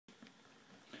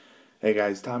Hey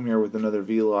guys, Tom here with another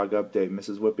vlog update.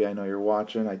 Mrs. Whippy, I know you're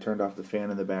watching. I turned off the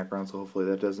fan in the background, so hopefully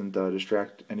that doesn't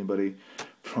distract anybody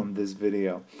from this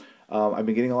video. I've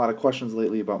been getting a lot of questions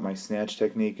lately about my snatch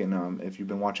technique, and if you've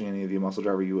been watching any of the Muscle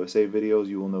Driver USA videos,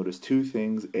 you will notice two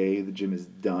things. A, the gym is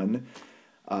done,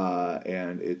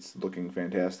 and it's looking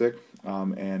fantastic.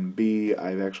 And B,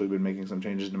 I've actually been making some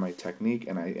changes to my technique,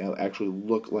 and I actually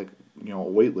look like a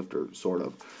weightlifter, sort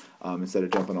of, instead of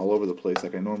jumping all over the place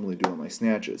like I normally do on my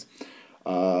snatches.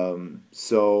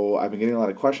 So I've been getting a lot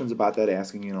of questions about that,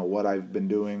 asking what I've been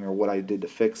doing or what I did to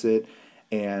fix it.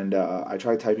 And I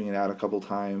tried typing it out a couple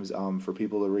times for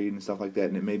people to read and stuff like that,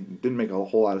 and didn't make a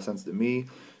whole lot of sense to me.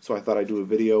 So I thought I'd do a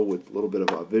video with a little bit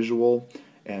of a visual,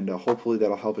 and hopefully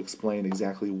that'll help explain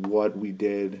exactly what we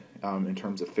did in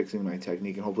terms of fixing my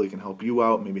technique, and hopefully it can help you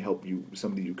out, maybe help you,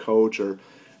 somebody you coach, or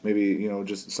maybe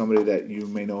just somebody that you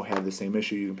may know have the same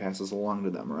issue. You can pass this along to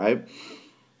them, right?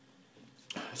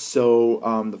 So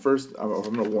the first, I'm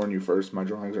going to warn you first, my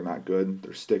drawings are not good.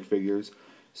 They're stick figures,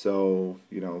 so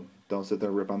don't sit there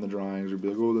and rip on the drawings or be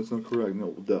like, oh, that's not correct.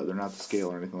 No, they're not the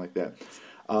scale or anything like that.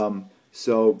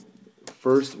 So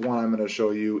first one I'm going to show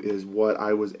you is what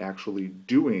I was actually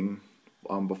doing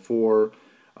before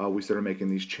we started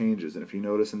making these changes. And if you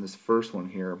notice in this first one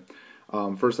here,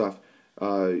 first off,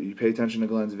 you pay attention to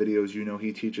Glenn's videos,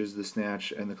 he teaches the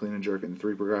snatch and the clean and jerk in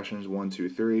 3 progressions, 1, 2,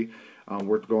 3.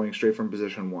 We're going straight from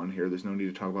position 1 here. There's no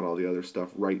need to talk about all the other stuff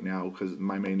right now because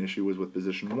my main issue was with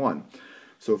position 1.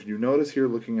 So if you notice here,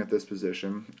 looking at this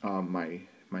position,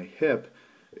 my hip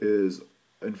is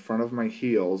in front of my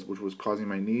heels, which was causing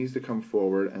my knees to come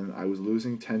forward, and I was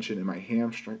losing tension in my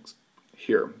hamstrings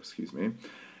here, excuse me,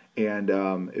 and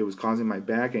it was causing my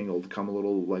back angle to come a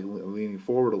little, like, leaning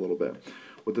forward a little bit.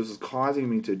 What this was causing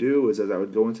me to do is, as I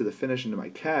would go into the finish, into my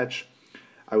catch,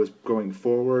 I was going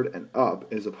forward and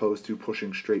up as opposed to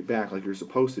pushing straight back like you're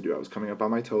supposed to do. I was coming up on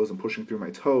my toes and pushing through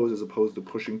my toes as opposed to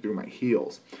pushing through my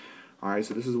heels. Alright,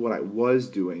 so this is what I was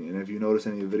doing, and if you notice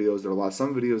any of the videos, there are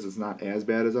some videos it's not as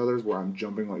bad as others, where I'm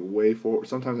jumping like way forward.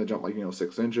 Sometimes I jump like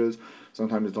 6 inches,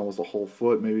 sometimes it's almost a whole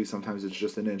foot, maybe sometimes it's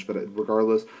just an inch, but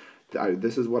regardless,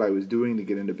 this is what I was doing to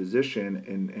get into position,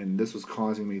 and this was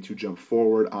causing me to jump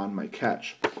forward on my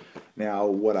catch. Now,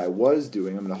 what I was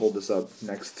doing, I'm going to hold this up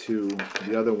next to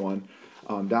the other one.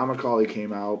 Don McCauley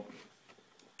came out.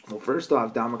 Well, first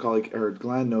off,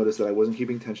 Glenn noticed that I wasn't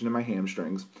keeping tension in my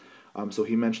hamstrings. So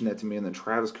he mentioned that to me, and then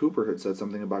Travis Cooper had said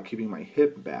something about keeping my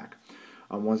hip back.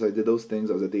 Once I did those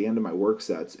things, I was at the end of my work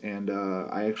sets, and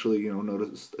I actually,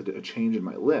 noticed a change in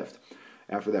my lift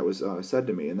after that was said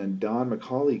to me. And then Don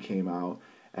McCauley came out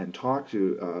and talked to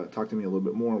me a little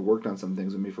bit more and worked on some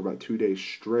things with me for about 2 days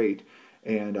straight.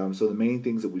 And so the main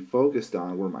things that we focused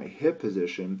on were my hip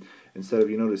position. Instead of,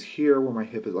 you notice here where my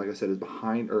hip is, like I said, is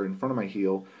behind or in front of my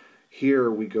heel,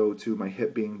 here we go to my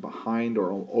hip being behind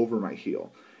or over my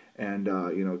heel. And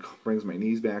it brings my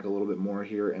knees back a little bit more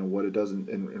here, and what it does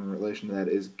in relation to that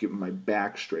is get my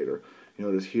back straighter. You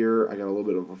notice here I got a little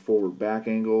bit of a forward back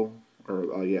angle, or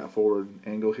forward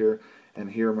angle here,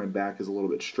 and here my back is a little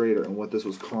bit straighter. And what this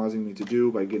was causing me to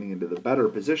do by getting into the better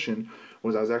position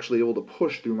was I was actually able to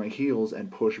push through my heels and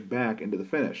push back into the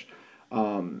finish.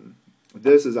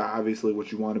 This is obviously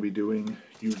what you want to be doing.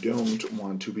 You don't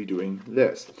want to be doing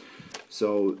this.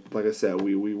 So, like I said,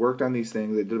 we worked on these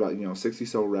things. I did about 60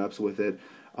 so reps with it.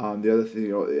 The other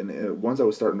thing, and once I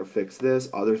was starting to fix this,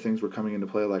 other things were coming into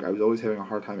play. Like I was always having a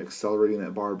hard time accelerating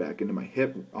that bar back into my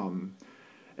hip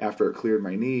after it cleared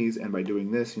my knees. And by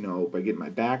doing this, by getting my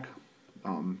back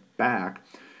back,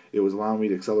 it was allowing me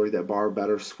to accelerate that bar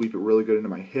better, sweep it really good into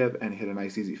my hip, and hit a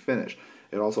nice easy finish.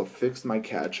 It also fixed my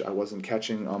catch. I wasn't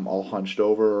catching all hunched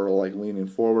over or like leaning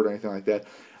forward or anything like that.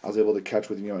 I was able to catch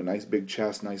with a nice big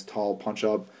chest, nice tall punch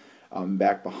up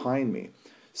back behind me.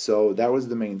 So that was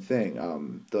the main thing.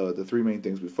 The 3 main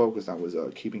things we focused on was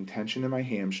keeping tension in my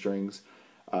hamstrings,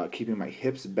 keeping my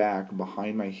hips back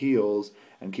behind my heels,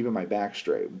 and keeping my back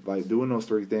straight. By doing those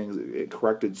 3 things, it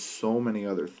corrected so many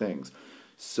other things.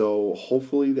 So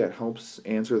hopefully that helps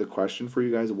answer the question for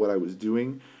you guys of what I was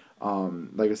doing.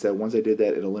 Like I said, once I did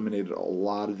that, it eliminated a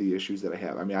lot of the issues that I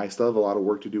have. I mean, I still have a lot of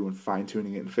work to do in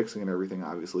fine-tuning it and fixing it and everything,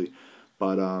 obviously.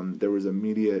 But there was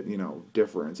immediate,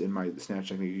 difference in my snatch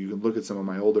technique. You can look at some of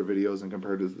my older videos and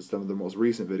compare to some of the most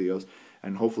recent videos,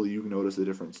 and hopefully you can notice the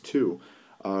difference too.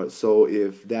 So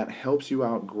if that helps you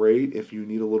out, great. If you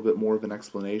need a little bit more of an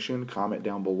explanation, comment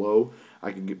down below.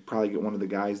 I can probably get one of the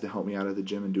guys to help me out at the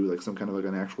gym and do like some kind of like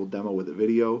an actual demo with a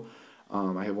video.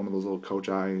 I have one of those little Coach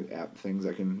Eye app things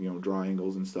that can, draw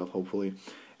angles and stuff, hopefully.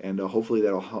 And hopefully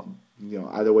that'll help,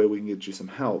 either way we can get you some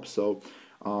help. So,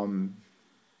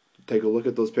 take a look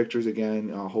at those pictures again.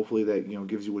 Hopefully that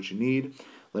gives you what you need.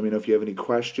 Let me know if you have any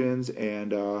questions,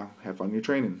 and have fun in your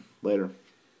training. Later.